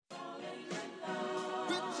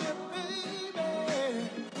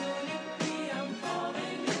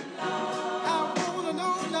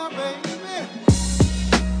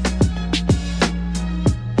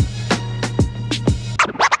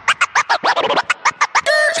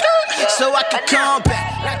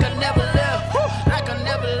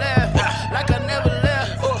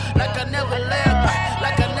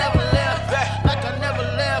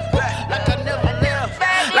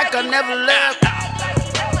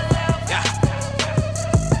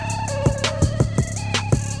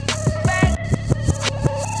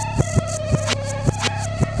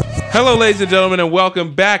Hello, ladies and gentlemen, and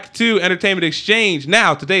welcome back to Entertainment Exchange.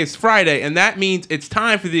 Now, today is Friday, and that means it's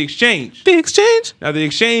time for the exchange. The exchange? Now, the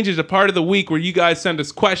exchange is a part of the week where you guys send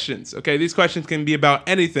us questions, okay? These questions can be about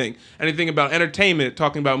anything. Anything about entertainment,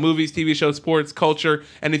 talking about movies, TV shows, sports, culture,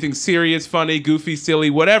 anything serious, funny, goofy, silly,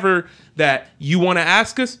 whatever that you want to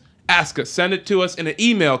ask us, ask us. Send it to us in an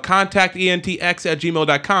email,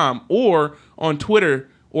 contactentx@gmail.com, or on Twitter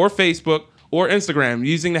or Facebook or Instagram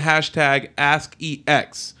using the hashtag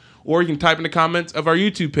AskEX. Or you can type in the comments of our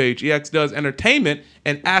YouTube page, EX Does Entertainment,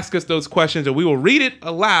 and ask us those questions, and we will read it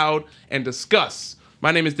aloud and discuss.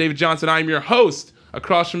 My name is David Johnson. I am your host.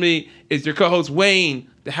 Across from me is your co-host, Wayne,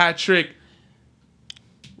 the hat trick.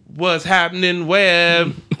 What's happening,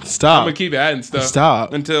 Web? Stop. I'm going to keep adding stuff.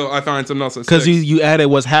 Stop. Until I find something else that Because sticks. you added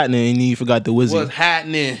what's happening and you forgot the Wizzy. What's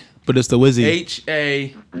happening? But it's the Wizzy.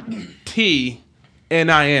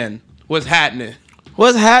 Hatnin. What's happening?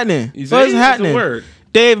 What's happening? You see? What's That's happening? a word.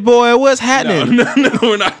 Dave boy, what's happening? No,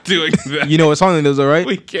 we're not doing that. You know what song it is, all right?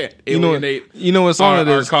 We can't You know alienate what song our it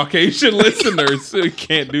is. Caucasian listeners. We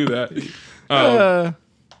can't do that.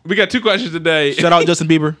 We got two questions today. Shout out Justin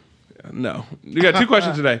Bieber. No. We got two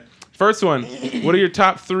questions today. First one, what are your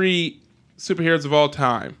top 3 superheroes of all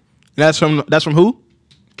time? That's from who?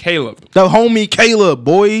 Caleb. The homie Caleb,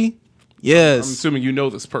 boy. I'm Yes. assuming you know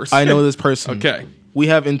this person. I know this person. Okay. We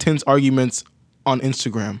have intense arguments on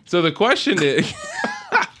Instagram. So the question is...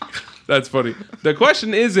 That's funny. The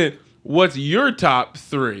question isn't, what's your top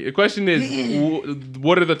 3? The question is,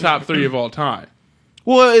 what are the top 3 of all time?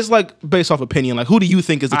 Well, it's like based off opinion. Like, who do you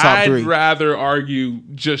think is the top 3? I'd rather argue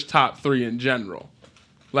just top 3 in general.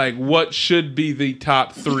 Like, what should be the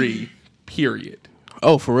top 3, period.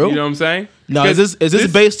 Oh, for real? You know what I'm saying? No, is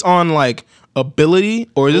this based on like ability,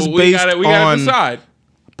 or is this based we gotta on decide.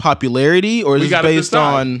 popularity, or is this based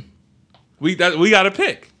on? We gotta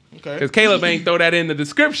pick. Okay. Because Caleb ain't throw that in the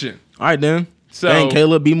description. All right, then. So Dang,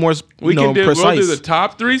 Caleb, be more we'll precise. do the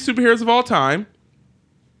top 3 superheroes of all time,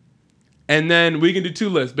 and then we can do 2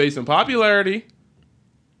 lists based on popularity,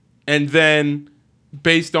 and then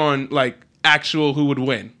based on like actual who would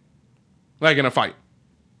win, like in a fight.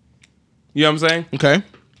 You know what I'm saying? Okay.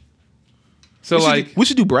 So we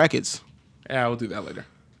should do brackets. Yeah, we'll do that later.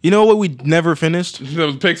 You know what we never finished?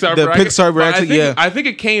 The Pixar The bracket? Pixar bracket, yeah. I think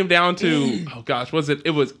it came down to, oh gosh, was it? It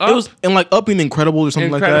was Up. It was in like Up in the Incredibles or something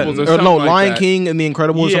like that. Incredibles or Or something no, like Lion that. King and the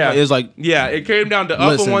Incredibles. Yeah. It was like, Yeah, it came down to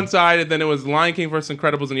Up Listen. on one side, and then it was Lion King versus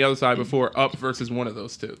Incredibles on the other side before Up versus one of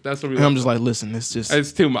those two. That's what we and I'm went just for. like, listen, it's just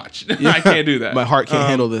It's too much. I can't do that. my heart can't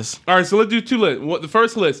handle this. All right, so let's do 2 lists. The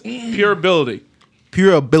first list, pure ability,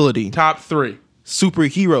 Pure ability, top 3.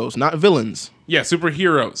 superheroes, not villains, Yeah,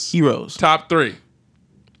 superheroes, heroes. top 3.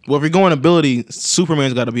 Well, if you're going ability,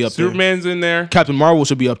 Superman's got to be up there. Superman's in there. Captain Marvel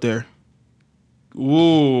should be up there.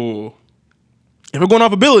 Ooh. If we're going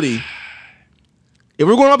off ability, If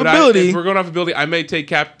we're going off ability, I may take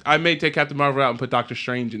Captain Marvel out and put Doctor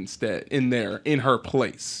Strange instead in her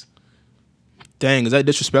place. Dang, is that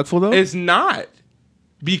disrespectful though? It's not,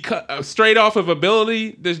 because straight off of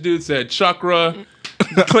ability, this dude said chakra,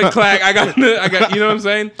 click clack. I got. You know what I'm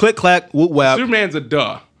saying? Click clack, whoop whap. Superman's a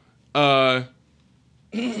duh.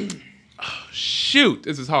 Shoot,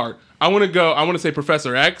 this is hard. I want to say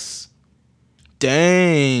Professor X.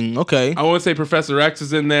 Dang, okay. I want to say Professor X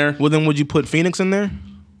is in there. Well, then would you put Phoenix in there?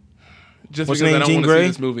 Just What's because I his don't name, want Jean to see Grey?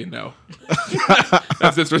 this movie. No,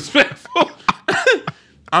 that's disrespectful.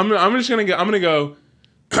 I'm just gonna go. I'm gonna go.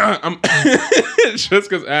 Just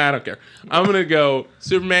because I don't care. I'm gonna go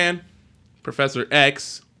Superman, Professor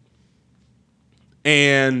X,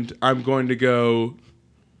 and I'm going to go.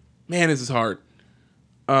 Man, this is hard.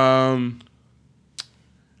 I'm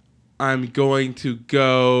going to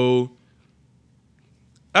go.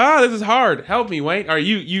 This is hard. Help me, Wayne. All right,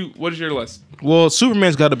 you. What is your list? Well,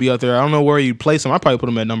 Superman's got to be out there. I don't know where you'd place him. I'd probably put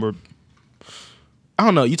him at number. I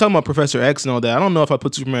don't know. You talking about Professor X and all that. I don't know if I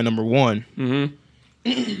put Superman number 1.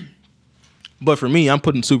 Mm-hmm. But for me, I'm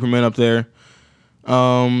putting Superman up there.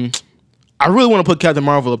 I really want to put Captain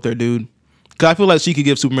Marvel up there, dude. Because I feel like she could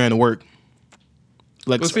give Superman the work.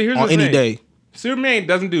 Like, Here's on the any thing. day. Superman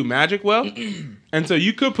doesn't do magic well, and so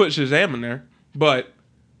you could put Shazam in there, but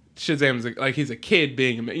Shazam's like he's a kid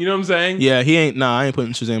being a man. You know what I'm saying? Yeah, he ain't. Nah, I ain't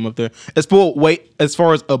putting Shazam up there. As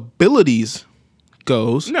far as abilities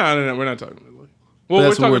goes, No, we're not talking ability. Well,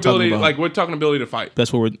 That's what we're talking ability, about. like we're talking ability to fight.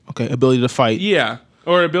 that's what we're okay. Ability to fight. Yeah,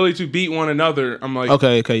 or ability to beat one another. I'm like,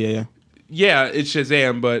 Okay, yeah. yeah, it's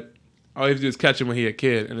Shazam, but all you have to do is catch him when he's a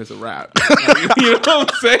kid, and it's a wrap. Like, you know what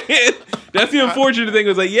I'm saying? That's the unfortunate thing. It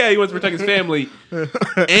was like, yeah, he wants to protect his family.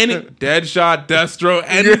 Any Deadshot, Destro,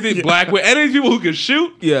 anything, Black Widow, any people who can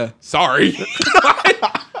shoot. Yeah. Sorry,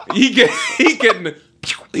 he getting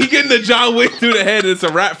he getting the John Wick through the head. It's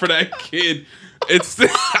a wrap for that kid. It's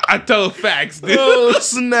I tell facts, dude. Oh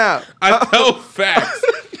snap! I tell facts.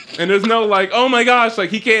 And there's no like, oh my gosh, like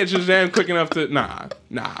he can't Shazam quick enough to nah.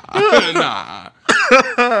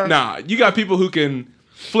 You got people who can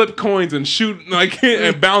flip coins and shoot like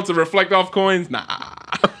and bounce and reflect off coins. Nah.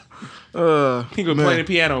 He go playing the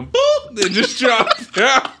piano. Boop, it just dropped.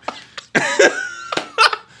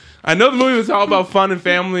 I know the movie was all about fun and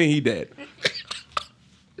family. He did.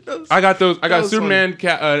 I got those. I got Superman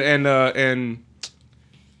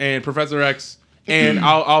and Professor X, and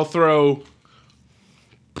I'll throw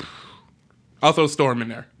Storm in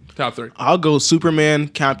there. Top 3. I'll go Superman,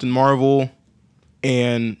 Captain Marvel,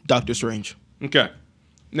 and Doctor Strange. Okay.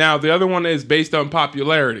 Now the other one is based on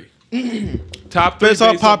popularity. Top 3 based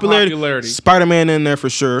on popularity. Spider-Man in there for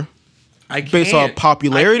sure. Based on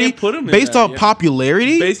popularity. I can't put him in based that, on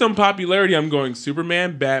popularity. Based on popularity, I'm going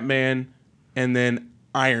Superman, Batman, and then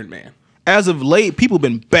Iron Man. As of late, people have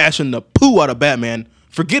been bashing the poo out of Batman.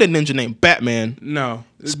 Forget a ninja named Batman. No,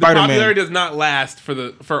 Spider-Man. The popularity does not last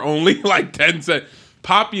for only like 10 seconds.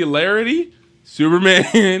 Popularity: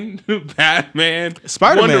 Superman, Batman,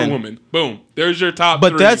 Spider-Man, Wonder Woman. Boom. There's your top.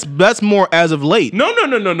 But 3. that's more as of late. No.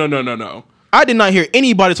 I did not hear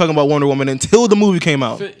anybody talking about Wonder Woman until the movie came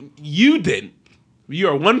out. You didn't. You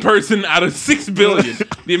are one person out of 6 billion.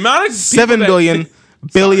 The amount of 7 billion,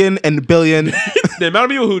 billion, and billion. The amount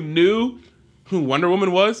of people who knew who Wonder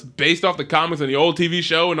Woman was based off the comics and the old TV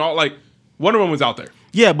show and all, like, Wonder Woman was out there.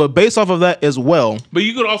 Yeah, but based off of that as well. But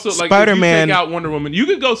you could also, like, Spider-Man, if you take out Wonder Woman, you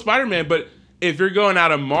could go Spider-Man, but if you're going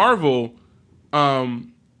out of Marvel,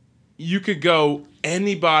 you could go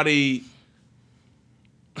anybody.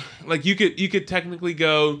 Like, you could technically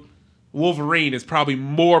go Wolverine is probably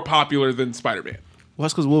more popular than Spider-Man. Well,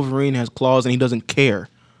 that's because Wolverine has claws and he doesn't care.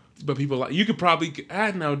 But people like, you could probably,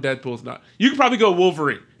 no, Deadpool's not. You could probably go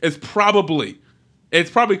Wolverine. It's probably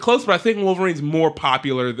close, but I think Wolverine's more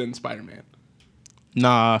popular than Spider-Man.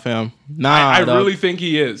 Nah, fam. I really think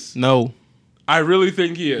he is. No. I really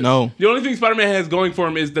think he is. No. The only thing Spider-Man has going for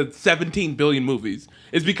him is the 17 billion movies.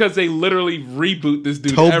 It's because they literally reboot this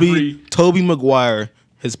dude Tobey Maguire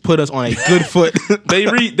has put us on a good foot. They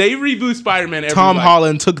reboot Spider-Man every Tom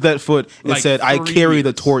Holland took that foot and like said, I carry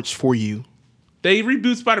the torch for you. They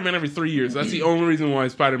reboot Spider-Man every 3 years. That's the only reason why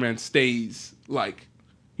Spider-Man stays, like,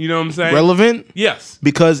 you know what I'm saying? Relevant? Yes.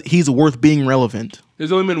 Because he's worth being relevant.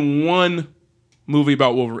 There's only been one movie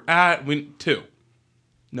about Wolverine. 2.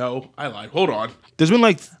 No, I lied. Hold on. There's been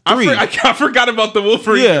like 3. I forgot about the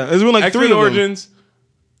Wolverine. Yeah, there's been like X-Men 3 of Origins.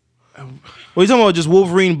 Well, you talking about just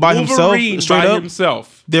Wolverine by himself? Straight up?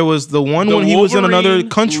 Himself. There was the one when he was in another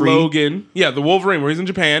country. Logan. Yeah, the Wolverine where he's in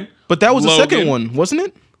Japan. But that was the second one, wasn't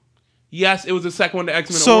it? Yes, it was the second one to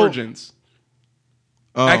X-Men Origins.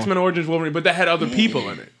 X-Men Origins Wolverine, but that had other people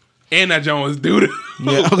in it. And that Joe was dude.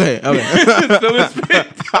 Yeah, okay. So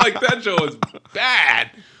like, that show was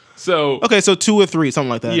bad. So okay, so 2 or 3, something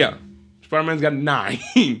like that. Yeah. Spider-Man's got 9.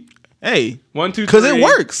 Hey. 1, 2, 3. Because it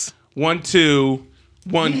works. 1, 2,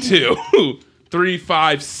 1, 2, 3,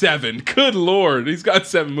 5, 7. Good Lord, he's got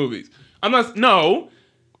 7 movies. I'm not. No,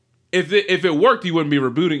 if it worked, you wouldn't be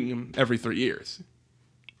rebooting him every 3 years.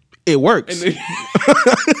 It works.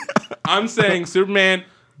 I'm saying Superman,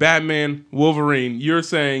 Batman, Wolverine. You're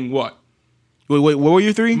saying what? Wait, what were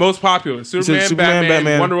your 3? Most popular: Superman,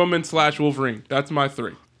 Batman, Wonder Woman / Wolverine. That's my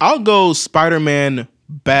 3. I'll go Spider-Man,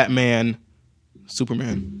 Batman,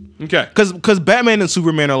 Superman. Okay, because Batman and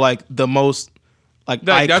Superman are like the most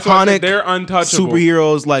iconic. They're untouchable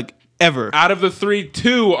superheroes like ever. Out of the 3,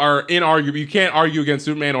 2 are inarguable. You can't argue against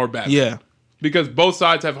Superman or Batman. Yeah, because both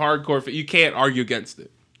sides have hardcore. You can't argue against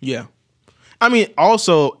it. Yeah, I mean,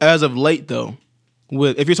 also as of late though,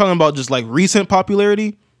 if you're talking about just like recent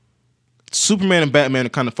popularity, Superman and Batman are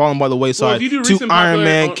kind of falling by the wayside. Well, if you do to recent Iron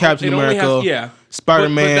Man, Captain America,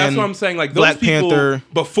 Spider-Man, but that's what I'm saying. Like those Black people Panther,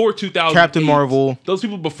 before 2008, Captain Marvel. Those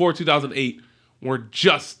people before 2008 were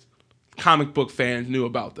just comic book fans, knew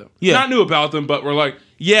about them. Yeah, not knew about them, but were like,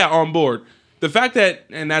 yeah, on board. The fact that,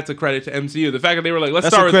 and that's a credit to MCU. The fact that they were like, let's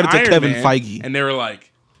start with Iron Man. That's a credit to Kevin Feige. And they were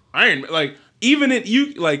like, Iron Man, like. Even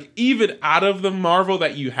out of the Marvel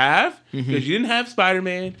that you have, because you didn't have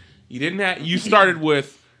Spider-Man, you didn't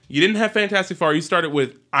have Fantastic Four, you started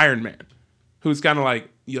with Iron Man, who's kind of like,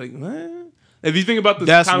 you're like, what? If you think about this,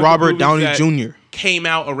 that's Robert Downey Jr. came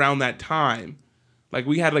out around that time. Like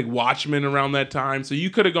we had like Watchmen around that time, so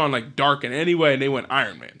you could have gone like dark in any way, and they went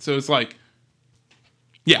Iron Man. So it's like,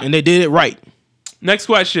 yeah, and they did it right. Next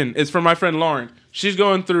question is from my friend Lauren. She's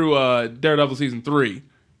going through Daredevil season 3.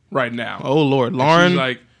 Right now. Oh Lord, Lauren.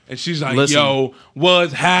 And she's like, Listen. yo,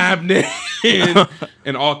 what's happening?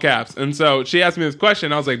 In all caps. And so she asked me this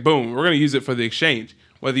question. I was like, boom, we're going to use it for the exchange,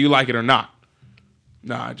 whether you like it or not.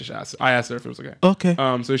 No, I just asked. I asked her if it was okay. Okay.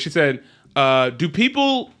 So she said, do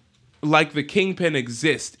people like the Kingpin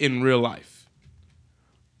exist in real life?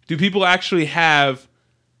 Do people actually have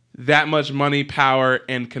that much money, power,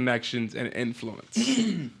 and connections and influence?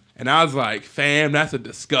 And I was like, fam, that's a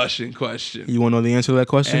discussion question. You want to know the answer to that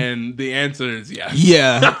question? And the answer is yes.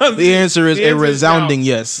 Yeah. The answer is a resounding no.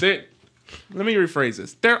 yes. Let me rephrase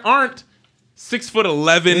this. There aren't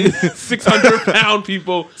 6'11", 600-pound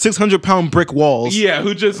people. 600-pound brick walls. Yeah,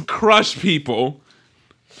 who just crush people.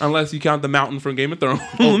 Unless you count the mountain from Game of Thrones.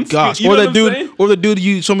 Oh gosh. You Or know the what I'm dude. saying? Or the dude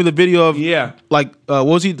you showed me the video of. Yeah. Like what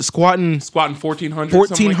was he squatting? Squatting 1,400.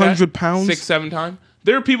 1,400 pounds? 6-7 times.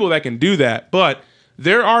 There are people that can do that, but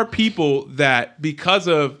there are people that, because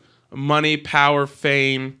of money, power,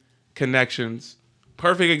 fame, connections.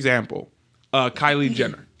 Perfect example. Kylie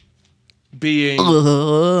Jenner.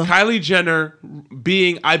 Kylie Jenner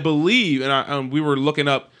being, I believe, and we were looking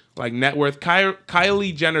up like net worth.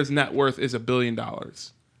 Kylie Jenner's net worth is $1 billion.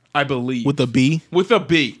 I believe. With a B? With a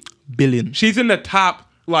B. Billion. She's in the top,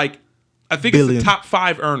 like, I think Billion. it's the top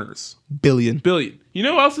 5 earners. Billion. You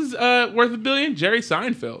know who else is worth $1 billion? Jerry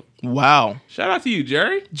Seinfeld. Wow. Shout out to you,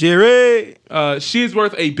 Jerry. Jerry. She is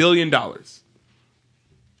worth $1 billion.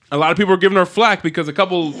 A lot of people are giving her flack because I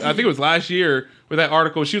think it was last year with that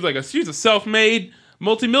article, she was like, she's a self-made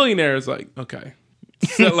multimillionaire. It's like, okay.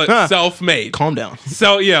 Like, self-made. Calm down.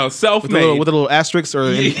 Self-made. With a little asterisk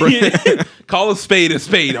or Call a spade,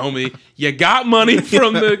 homie. You got money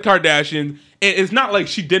from the Kardashians. And it's not like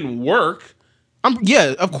she didn't work.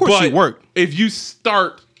 Yeah, of course she worked. If you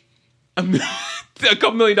start a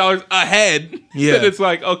couple $1 million ahead, then it's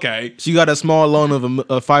like, okay. She got a small loan of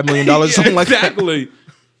 $5 million, something like that. Exactly.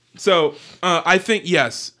 So I think,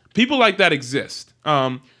 yes, people like that exist.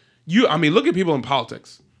 Look at people in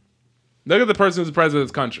politics. Look at the person who's the president of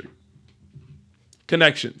this country.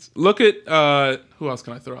 Connections. Look at who else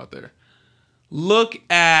can I throw out there? Look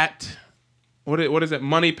at what is it?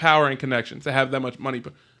 Money, power, and connections. To have that much money.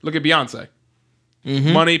 Look at Beyonce.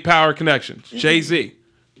 Mm-hmm. Money, power, connections. Jay-Z.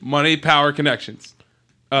 Money, power, connections.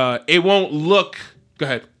 It won't look. Go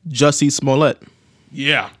ahead. Jussie Smollett.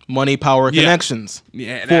 Yeah. Money, power, connections.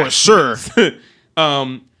 Yeah, for sure.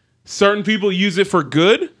 Certain people use it for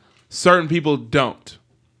good. Certain people don't.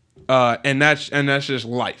 And that's just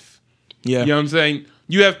life. Yeah. You know what I'm saying?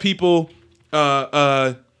 You have people,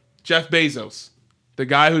 Jeff Bezos, the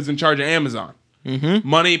guy who's in charge of Amazon. Mm-hmm.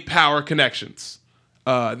 Money, power, connections.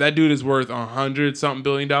 That dude is worth $100-something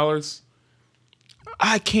billion.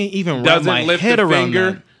 I can't even wrap my head around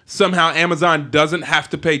that. Somehow Amazon doesn't have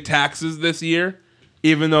to pay taxes this year,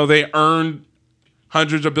 even though they earned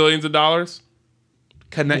hundreds of billions of dollars.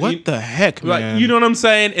 What the heck, man? You know what I'm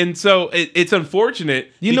saying? And so it's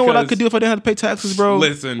unfortunate. You know what I could do if I didn't have to pay taxes, bro?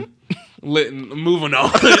 Listen, moving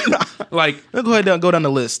on. Like, let's go ahead and go down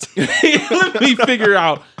the list. Let me figure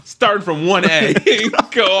out, starting from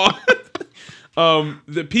 1A. Go on.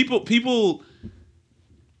 The people.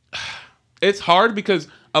 It's hard because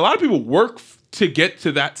a lot of people work to get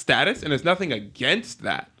to that status, and there's nothing against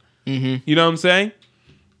that. Mm-hmm. You know what I'm saying?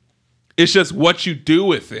 It's just what you do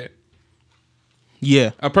with it.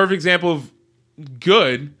 Yeah. A perfect example of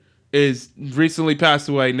good is recently passed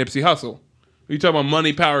away Nipsey Hussle. You talk about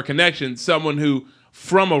money, power, connection. Someone who,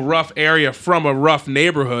 from a rough area, from a rough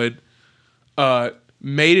neighborhood,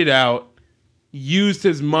 made it out, used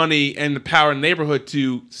his money and the power in the neighborhood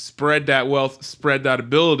to spread that wealth, spread that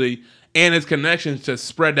ability, and his connections to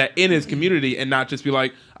spread that in his community and not just be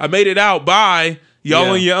like, I made it out, bye,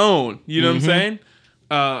 y'all on your own. You know what I'm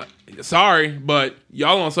saying? Sorry, but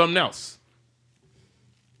y'all on something else.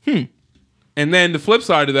 And then the flip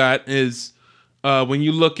side of that is when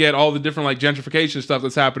you look at all the different like gentrification stuff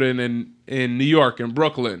that's happening in New York and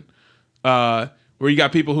Brooklyn, where you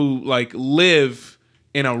got people who like live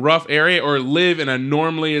in a rough area or live in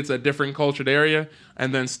normally it's a different cultured area,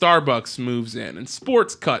 and then Starbucks moves in and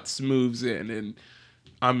Sports Cuts moves in, and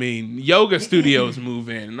I mean yoga studios move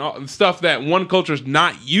in and all stuff that one culture's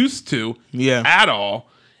not used to at all,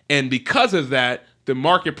 and because of that, the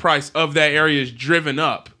market price of that area is driven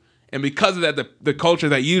up. And because of that, the culture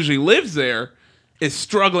that usually lives there is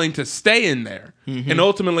struggling to stay in there. Mm-hmm. And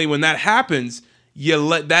ultimately, when that happens, you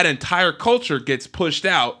let that entire culture gets pushed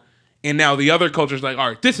out. And now the other culture's like, all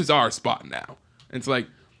right, this is our spot now. And it's like,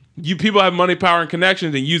 you people have money, power, and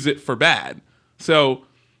connections and use it for bad. So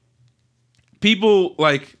people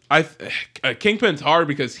like Kingpin's hard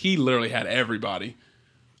because he literally had everybody.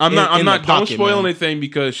 Don't spoil anything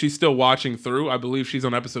because she's still watching through. I believe she's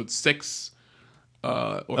on episode 6.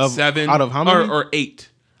 or 7 out of how many? or 8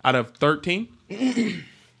 out of 13.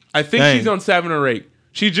 I think Dang. she's on 7 or 8.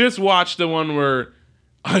 She just watched the one where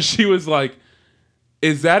she was like,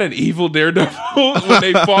 "Is that an evil Daredevil?" when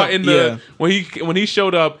they fought in the when he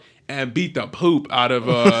showed up and beat the poop out of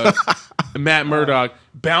Matt Murdock,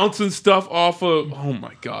 bouncing stuff off of. Oh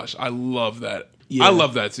my gosh, I love that. Yeah. I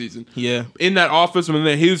love that season. Yeah. In that office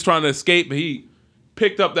when he was trying to escape, but he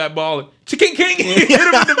picked up that ball and king hit him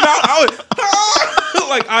in the mouth. I was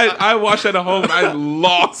like, I watched that at home and I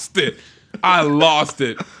lost it.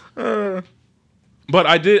 But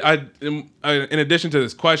I did. In addition to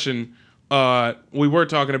this question, we were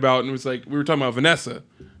talking about, and it was like we were talking about Vanessa,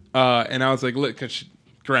 and I was like, look,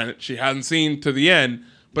 granted, she hasn't seen to the end,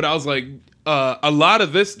 but I was like, a lot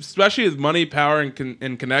of this, especially with money, power,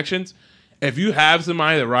 and connections, if you have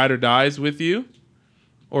somebody that ride or dies with you,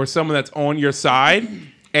 or someone that's on your side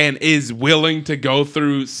and is willing to go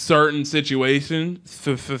through certain situations,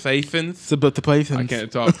 I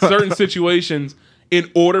can't talk, certain situations in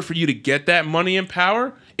order for you to get that money and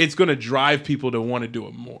power, it's going to drive people to want to do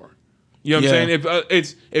it more. You know what I'm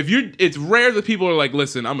saying? It's rare that people are like,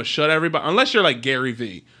 listen, I'm gonna shut everybody, unless you're like Gary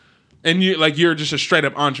Vee, and you're just a straight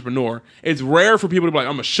up entrepreneur. It's rare for people to be like,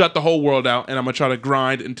 I'm gonna shut the whole world out and I'm gonna try to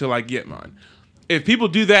grind until I get mine. If people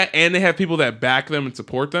do that and they have people that back them and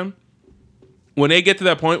support them, when they get to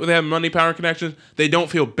that point where they have money, power, and connections, they don't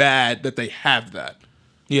feel bad that they have that.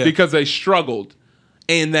 Yeah. Because they struggled,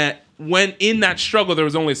 and that when in that struggle, there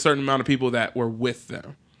was only a certain amount of people that were with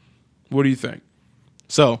them. What do you think?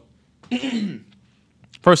 So,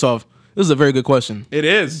 first off, this is a very good question. It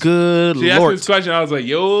is. Good She asked me Lord. this question, I was like,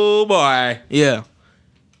 yo, boy. Yeah.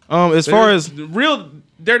 As far as The real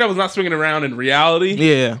Daredevil's not swinging around in reality.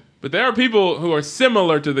 yeah, But there are people who are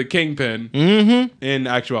similar to the Kingpin in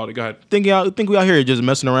actuality. Go ahead. think we out here just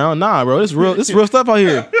messing around? Nah, bro, this real. This real stuff out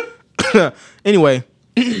here. Anyway,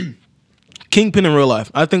 Kingpin in real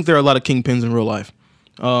life. I think there are a lot of Kingpins in real life.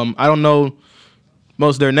 I don't know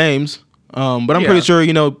most of their names, but I'm pretty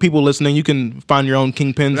sure people listening. You can find your own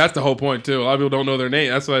Kingpins. That's the whole point, too. A lot of people don't know their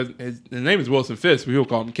name. That's why his name is Wilson Fisk, but people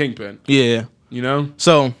call him Kingpin. Yeah. You know?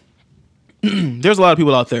 So there's a lot of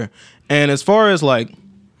people out there, and as far as like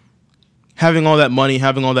having all that money,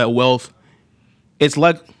 having all that wealth, it's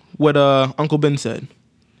like what Uncle Ben said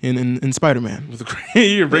in Spider-Man.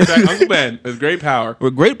 You bring back Uncle Ben with great power.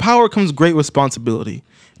 With great power comes great responsibility.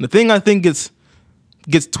 And the thing I think gets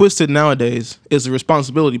twisted nowadays is the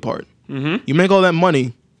responsibility part. Mm-hmm. You make all that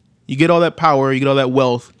money, you get all that power, you get all that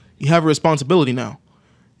wealth, you have a responsibility now.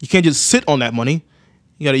 You can't just sit on that money.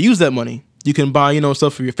 You got to use that money. You can buy,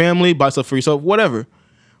 stuff for your family, buy stuff for yourself, whatever.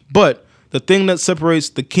 But the thing that separates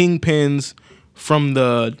the Kingpins from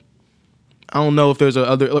the, I don't know if there's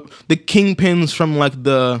the Kingpins from like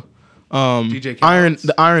the DJ Khaled.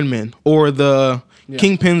 the Iron Man or the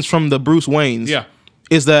Kingpins from the Bruce Waynes,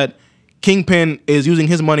 is that Kingpin is using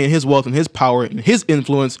his money and his wealth and his power and his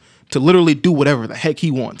influence to literally do whatever the heck he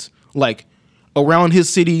wants. Like around his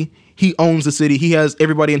city, he owns the city. He has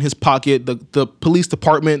everybody in his pocket, the police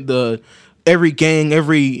department, every gang,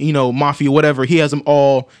 every, mafia, whatever. He has them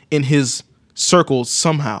all in his circles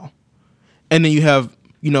somehow. And then you have,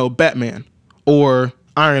 Batman or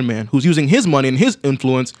Iron Man, who's using his money and his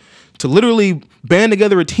influence to literally band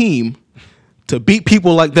together a team to beat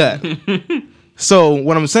people like that. So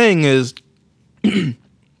what I'm saying is, when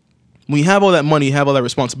you have all that money, you have all that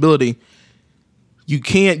responsibility, you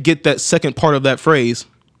can't get that second part of that phrase,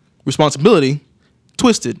 responsibility,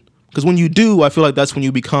 twisted. Because when you do, I feel like that's when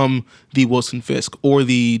you become the Wilson Fisk or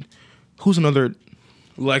who's another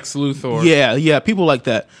Lex Luthor. Yeah, people like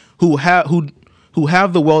that who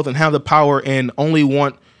have the wealth and have the power and only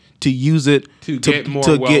want to use it to get more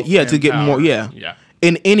power.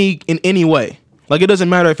 In any way. Like it doesn't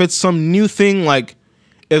matter if it's some new thing. Like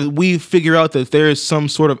if we figure out that there is some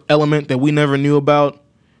sort of element that we never knew about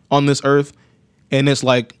on this earth, and it's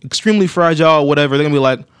like extremely fragile, whatever, they're gonna be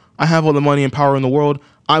like, I have all the money and power in the world.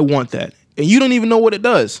 I want that. And you don't even know what it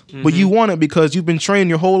does, but you want it because you've been trained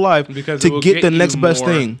your whole life to get the next best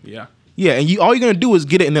thing. Yeah. Yeah, and all you're going to do is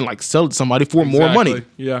get it and then like sell it to somebody for more money.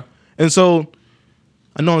 Yeah. And so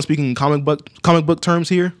I know I'm speaking comic book terms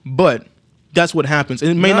here, but that's what happens.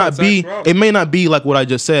 And it may not be like what I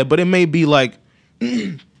just said, but it may be like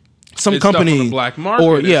some company black market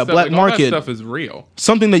or black like, market all that stuff is real.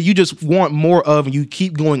 Something that you just want more of and you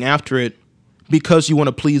keep going after it because you want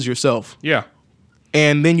to please yourself. Yeah.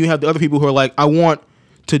 And then you have the other people who are like, I want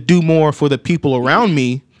to do more for the people around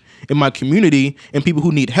me in my community and people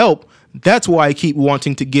who need help. That's why I keep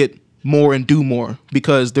wanting to get more and do more,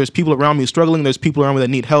 because there's people around me struggling. There's people around me that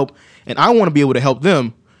need help, and I want to be able to help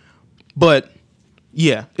them. But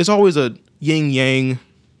yeah, it's always a yin yang,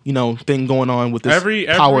 thing going on with this every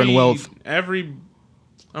power and wealth. I don't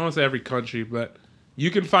want to say every country, but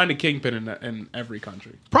you can find a kingpin in every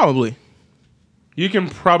country. Probably. You can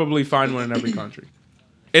probably find one in every country.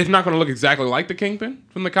 It's not going to look exactly like the kingpin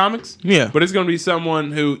from the comics. Yeah. But it's going to be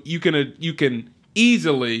someone who you can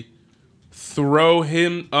easily throw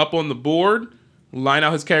him up on the board, line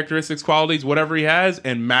out his characteristics, qualities, whatever he has,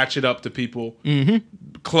 and match it up to people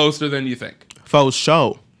closer than you think. For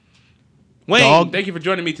sure. Wayne, thank you for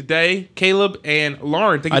joining me today. Caleb and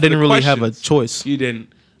Lauren, thank you I for didn't the really questions. have a choice. You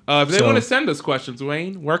didn't. If they want to send us questions,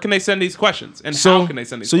 Wayne, where can they send these questions? And how can they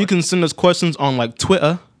send these questions? So you can send us questions on like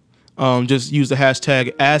Twitter. Just use the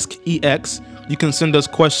hashtag AskEX. You can send us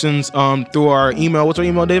questions through our email. What's our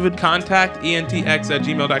email, David?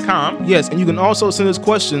 contactentx@gmail.com. Yes, and you can also send us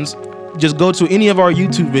questions. Just go to any of our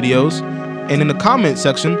YouTube videos, and in the comment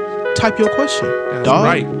section, type your question. That's dog.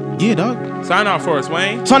 right. Yeah, dog. Sign off for us,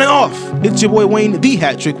 Wayne. Signing off. It's your boy Wayne, the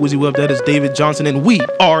Hat Trick Wizzy Web. That is David Johnson, and we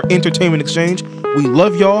are Entertainment Exchange. We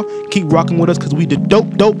love y'all. Keep rocking with us because we the dope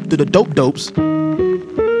dopes.